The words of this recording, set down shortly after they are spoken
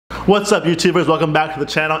What's up YouTubers, welcome back to the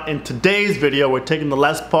channel. In today's video we're taking the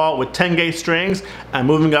Les Paul with 10 gauge strings and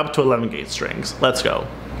moving up to 11 gauge strings. Let's go.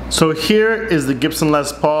 So here is the Gibson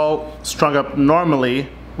Les Paul strung up normally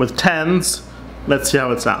with 10s. Let's see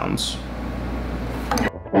how it sounds.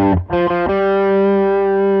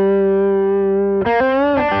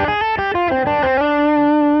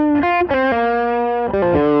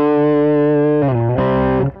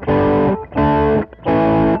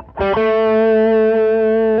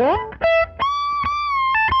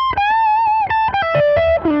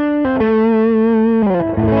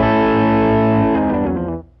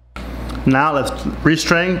 Now let's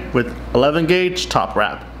restring with 11 gauge top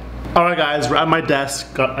wrap. Alright guys, we're at my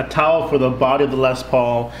desk, got a towel for the body of the Les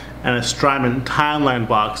Paul and a Strymon timeline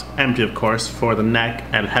box, empty of course, for the neck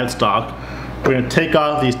and headstock. We're going to take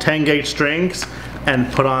off these 10 gauge strings and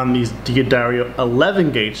put on these D'Addario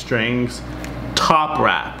 11 gauge strings, top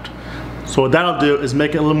wrapped. So what that'll do is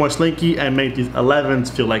make it a little more slinky and make these 11s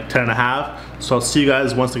feel like 10.5. So I'll see you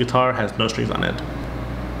guys once the guitar has no strings on it.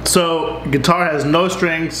 So guitar has no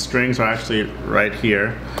strings, strings are actually right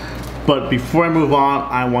here. But before I move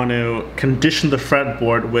on, I want to condition the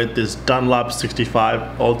fretboard with this Dunlop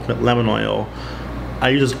 65 Ultimate Lemon Oil. I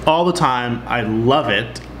use this all the time, I love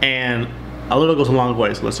it, and a little goes a long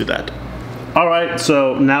way, so let's do that. Alright,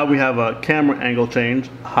 so now we have a camera angle change,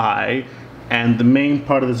 high, and the main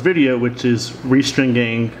part of this video, which is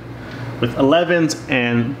restringing with 11s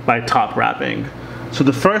and by top wrapping. So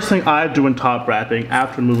the first thing I do in top wrapping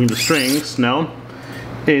after removing the strings,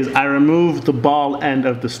 is I remove the ball end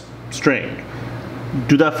of the string.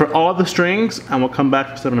 Do that for all the strings and we'll come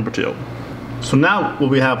back to step number 2. So now what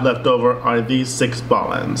we have left over are these 6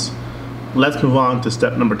 ball ends. Let's move on to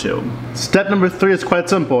step number 2. Step number 3 is quite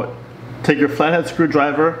simple. Take your flathead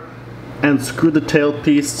screwdriver and screw the tail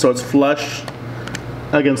piece so it's flush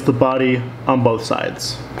against the body on both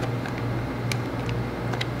sides.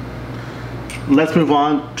 Let's move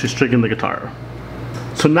on to stringing the guitar.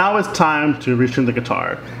 So now it's time to restring the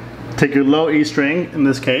guitar. Take your low E string, in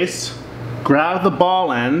this case, grab the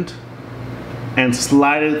ball end, and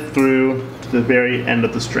slide it through to the very end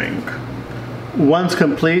of the string. Once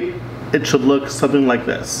complete, it should look something like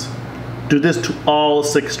this. Do this to all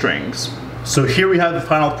 6 strings. So here we have the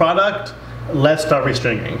final product. Let's start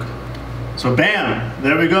restringing. So bam,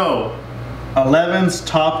 there we go. 11s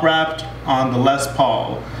top wrapped on the Les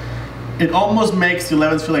Paul. It almost makes the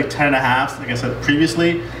 11s feel like 10.5, like I said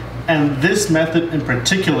previously. And this method in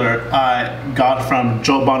particular, I got from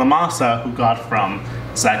Joe Bonamassa, who got from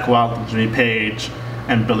Zakk Wylde and Jimmy Page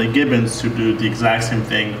and Billy Gibbons, who do the exact same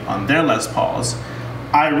thing on their Les Pauls.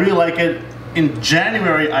 I really like it. In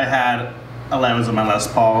January, I had 11s on my Les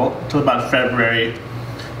Paul until about February.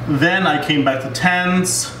 Then I came back to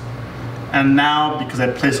 10s. And now, because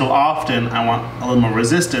I play so often, I want a little more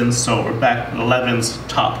resistance, so we're back with 11s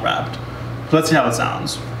top wrapped. So let's see how it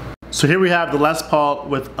sounds. So here we have the Les Paul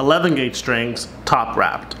with 11 gauge strings top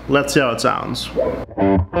wrapped. Let's see how it sounds.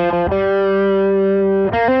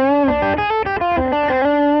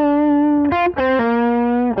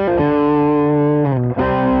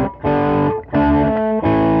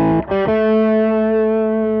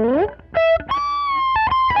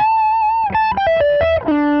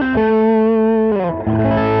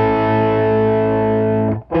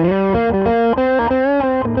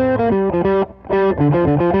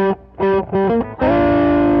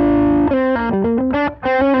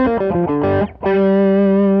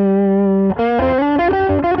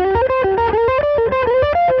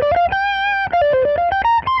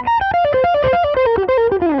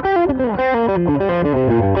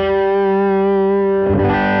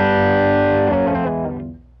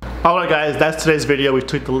 Alright guys, that's today's video. We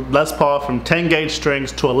took the Les Paul from 10 gauge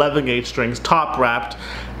strings to 11 gauge strings, top wrapped.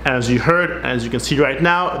 And as you heard, as you can see right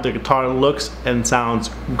now, the guitar looks and sounds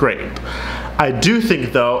great. I do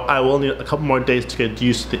think though, I will need a couple more days to get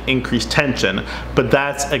used to the increased tension, but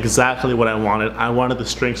that's exactly what I wanted. I wanted the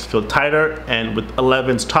strings to feel tighter, and with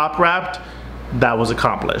 11s top wrapped, that was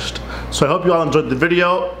accomplished. So I hope you all enjoyed the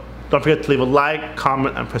video. Don't forget to leave a like,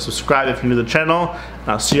 comment, and press subscribe if you're new to the channel. And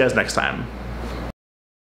I'll see you guys next time.